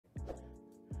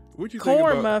What you corn think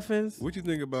about, muffins. What you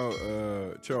think about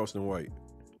Charleston White?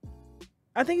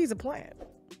 I think he's a plant.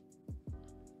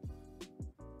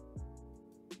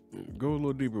 Go a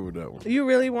little deeper with that one. You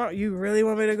really want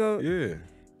me to go? Yeah.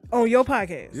 On your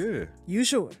podcast? Yeah. You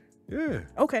sure? Yeah.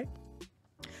 Okay.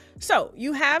 So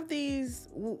you have these.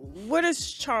 What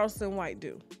does Charleston White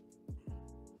do?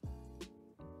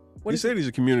 He said he's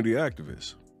a community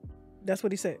activist. That's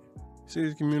what he said. He said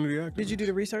he's a community activist. Did you do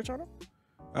the research on him?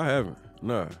 I haven't.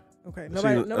 Nah. Okay.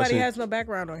 Nobody has no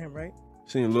background on him, right?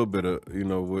 Seen a little bit of,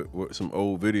 with some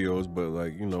old videos, but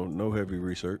no heavy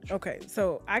research. Okay,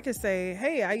 so I could say,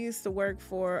 hey, I used to work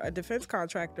for a defense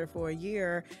contractor for a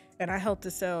year, and I helped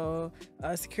to sell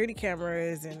security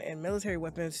cameras and military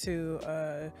weapons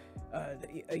to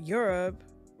Europe,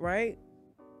 right?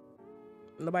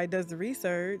 Nobody does the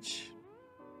research.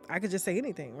 I could just say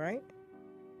anything, right?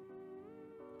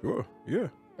 Sure, yeah.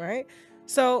 Right?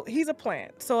 So he's a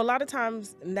plant. So a lot of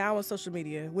times now on social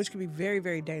media, which can be very,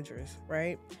 very dangerous,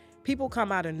 right? People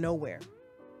come out of nowhere.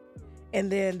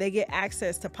 And then they get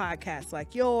access to podcasts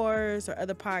like yours or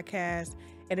other podcasts.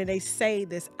 And then they say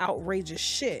this outrageous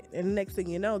shit. And the next thing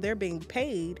you know, they're being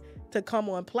paid to come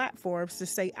on platforms to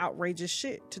say outrageous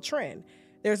shit to trend.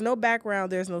 There's no background.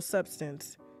 There's no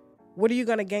substance. What are you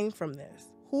going to gain from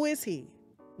this? Who is he?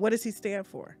 What does he stand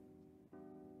for?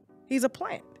 He's a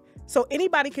plant. So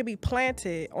anybody can be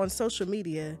planted on social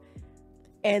media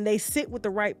and they sit with the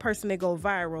right person, they go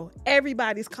viral.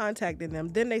 Everybody's contacting them.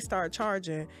 Then they start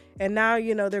charging. And now,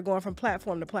 they're going from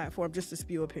platform to platform just to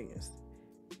spew opinions.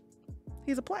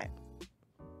 He's a plant.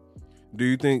 Do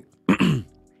you think,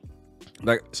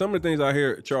 like some of the things I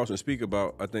hear Charleston speak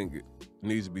about, I think it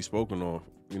needs to be spoken on,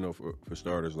 for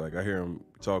starters. Like I hear him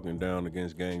talking down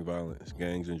against gang violence,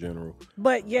 gangs in general.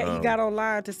 But yet he got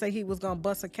online to say he was going to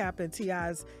bust a cap in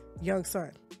T.I.'s young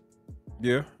son.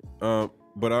 Yeah.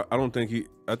 But I don't think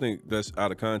I think that's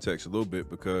out of context a little bit,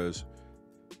 because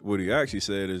what he actually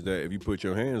said is that if you put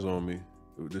your hands on me,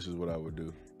 this is what I would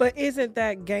do. But isn't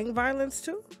that gang violence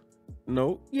too?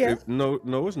 No. Yeah. No,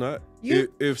 it's not.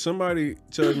 If somebody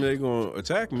tells me they're going to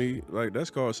attack me, like that's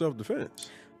called self-defense.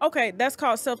 Okay, that's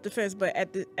called self-defense, but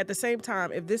at the same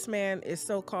time, if this man is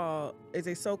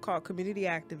a so-called community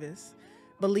activist,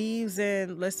 believes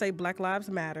in, let's say, Black Lives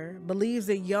Matter, believes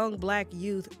in young black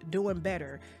youth doing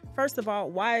better, first of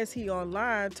all, why is he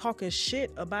online talking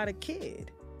shit about a kid?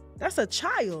 That's a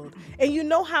child. And you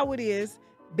know how it is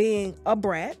being a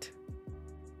brat,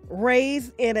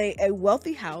 raised in a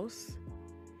wealthy house,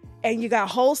 and you got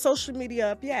whole social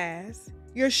media up your ass,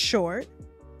 you're short,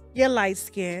 you're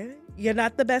light-skinned, you're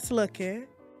not the best looking,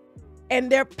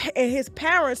 and his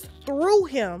parents threw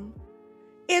him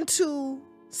into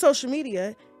social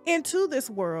media, into this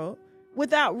world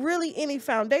without really any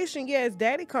foundation. Yeah, his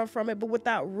daddy come from it, but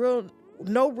without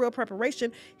no real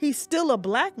preparation. He's still a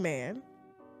black man.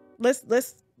 Let's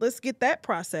get that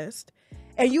processed.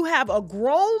 And you have a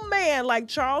grown man like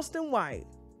Charleston White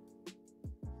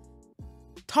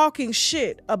talking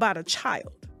shit about a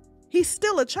child. He's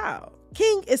still a child.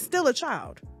 King is still a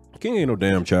child. King ain't no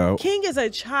damn child. King is a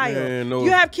child. Man, no. You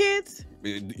have kids?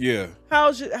 Yeah.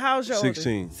 How's your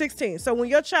 16. Oldest? 16. So when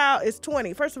your child is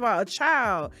 20, first of all, a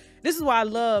child, this is why I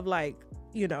love, the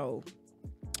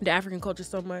African culture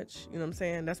so much. You know what I'm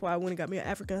saying? That's why I went and got me an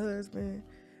African husband.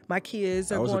 My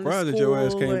kids are going to school. I was surprised that your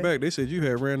ass came back. They said you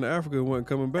had ran to Africa and wasn't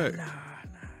coming back. Nah.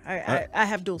 I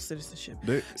have dual citizenship.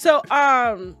 So,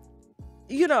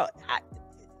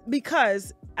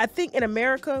 because I think in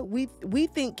America, we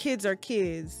think kids are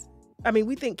kids. I mean,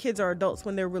 we think kids are adults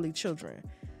when they're really children.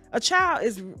 A child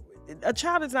is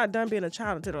not done being a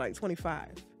child until they're like 25.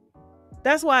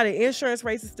 That's why the insurance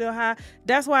rates is still high.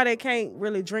 That's why they can't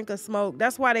really drink or smoke.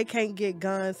 That's why they can't get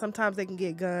guns. Sometimes they can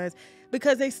get guns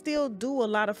because they still do a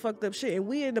lot of fucked up shit. And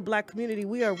we in the black community,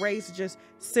 we are raised to just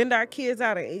send our kids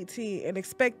out at 18 and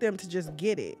expect them to just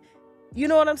get it. You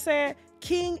know what I'm saying?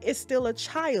 King is still a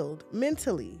child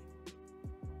mentally.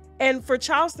 And for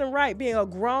Charleston White being a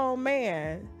grown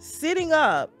man, sitting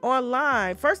up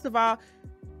online, first of all,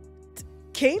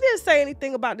 King didn't say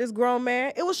anything about this grown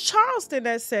man. It was Charleston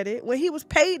that said it when he was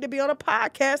paid to be on a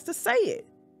podcast to say it.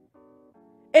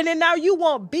 And then now you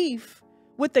want beef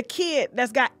with the kid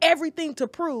that's got everything to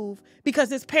prove because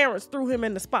his parents threw him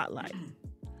in the spotlight.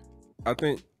 I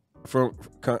think from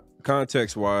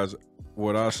context-wise,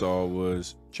 what I saw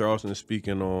was Charleston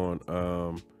speaking on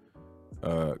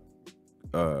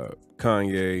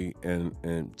Kanye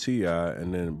and T.I.,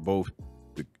 and then both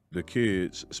the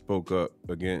kids spoke up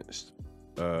against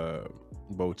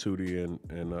both Tootie and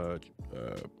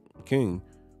King,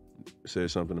 said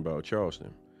something about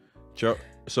Charleston.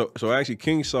 So actually,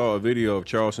 King saw a video of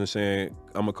Charleston saying,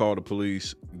 "I'm gonna call the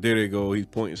police." There they go. He's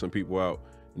pointing some people out,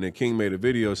 and then King made a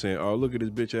video saying, "Oh, look at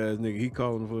this bitch ass nigga. He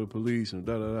calling for the police and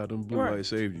da da da. Them blue lights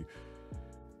saved you."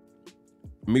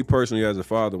 Me personally, as a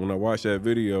father, when I watched that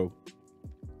video,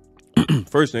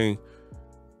 first thing,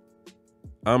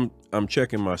 I'm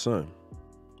checking my son,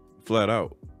 flat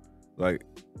out. Like,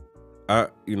 I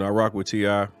rock with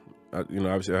T.I.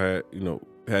 Obviously I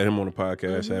had him on the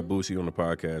podcast, had Boosie on the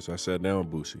podcast. I sat down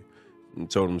with Boosie and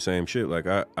told him the same shit. Like,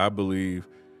 I believe,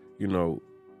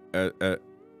 at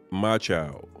my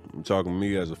child, I'm talking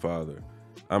me as a father,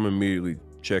 I'm immediately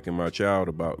checking my child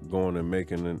about going and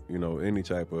making, any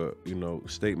type of,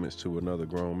 statements to another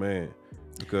grown man,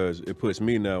 because it puts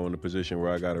me now in a position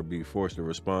where I got to be forced to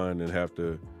respond and have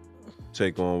to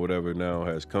take on whatever now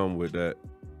has come with that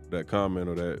comment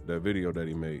or that video that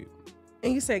he made.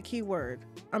 And you said keyword,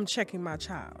 I'm checking my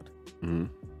child. Mm-hmm.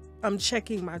 I'm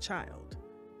checking my child.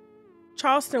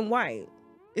 Charleston White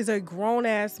is a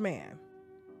grown-ass man.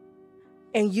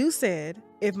 And you said,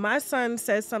 if my son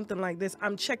says something like this,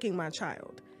 I'm checking my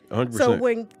child. 100%. So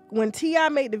when T.I.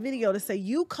 made the video to say,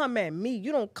 you come at me,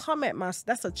 you don't come at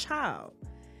that's a child.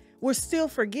 We're still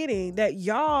forgetting that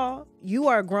you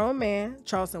are a grown man.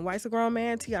 Charleston White's a grown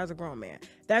man. T.I.'s a grown man.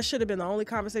 That should have been the only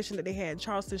conversation that they had.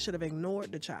 Charleston should have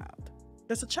ignored the child.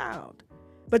 That's a child.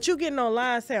 But you getting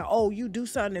online saying, oh, you do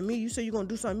something to me. You say you're going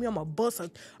to do something to me. I'm going to bust her.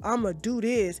 I'm going to do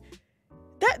this.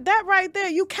 That right there,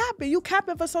 you capping. You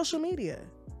capping for social media.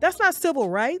 That's not civil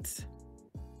rights.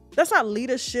 That's not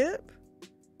leadership.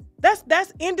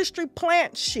 That's industry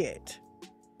plant shit.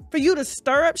 For you to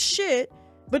stir up shit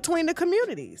between the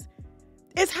communities.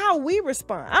 It's how we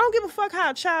respond. I don't give a fuck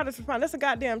how a child is responding. That's a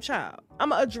goddamn child.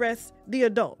 I'm going to address the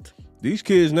adult. These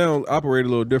kids now operate a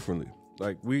little differently.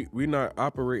 Like, we not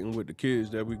operating with the kids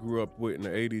that we grew up with in the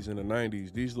 80s and the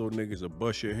 90s. These little niggas will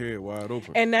bust your head wide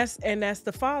open. And that's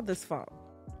the father's fault.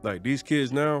 Like, these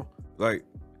kids now, like,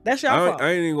 that's y'all fault.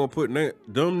 I ain't even gonna put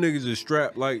dumb niggas is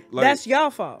strapped like that's y'all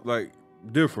fault. Like,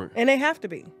 different. And they have to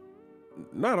be.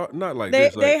 Not like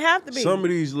this. Like, they have to be. Some of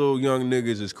these little young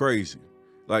niggas is crazy.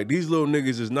 Like, these little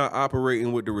niggas is not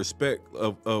operating with the respect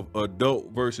of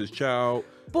adult versus child.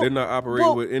 They're not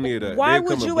operating with any of that. Why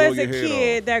would you, as a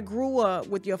kid that grew up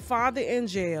with your father in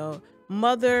jail,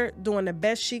 mother doing the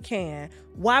best she can,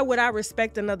 why would I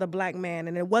respect another black man?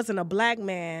 And it wasn't a black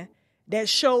man that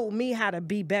showed me how to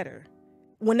be better.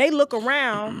 When they look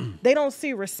around, they don't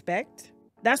see respect.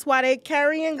 That's why they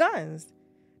carrying guns.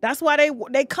 That's why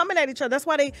they coming at each other. That's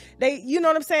why they you know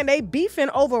what I'm saying? They beefing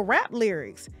over rap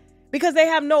lyrics because they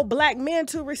have no black men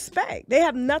to respect. They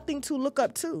have nothing to look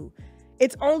up to.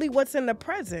 It's only what's in the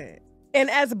present. And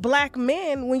as black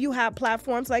men, when you have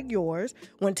platforms like yours,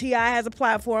 when T.I. has a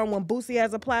platform, when Boosie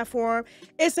has a platform,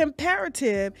 it's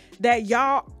imperative that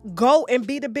y'all go and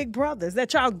be the big brothers,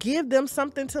 that y'all give them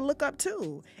something to look up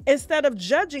to, instead of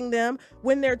judging them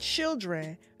when they're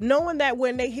children, knowing that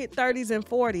when they hit 30s and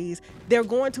 40s, they're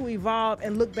going to evolve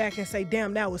and look back and say,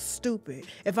 damn, that was stupid.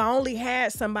 If I only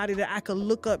had somebody that I could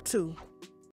look up to.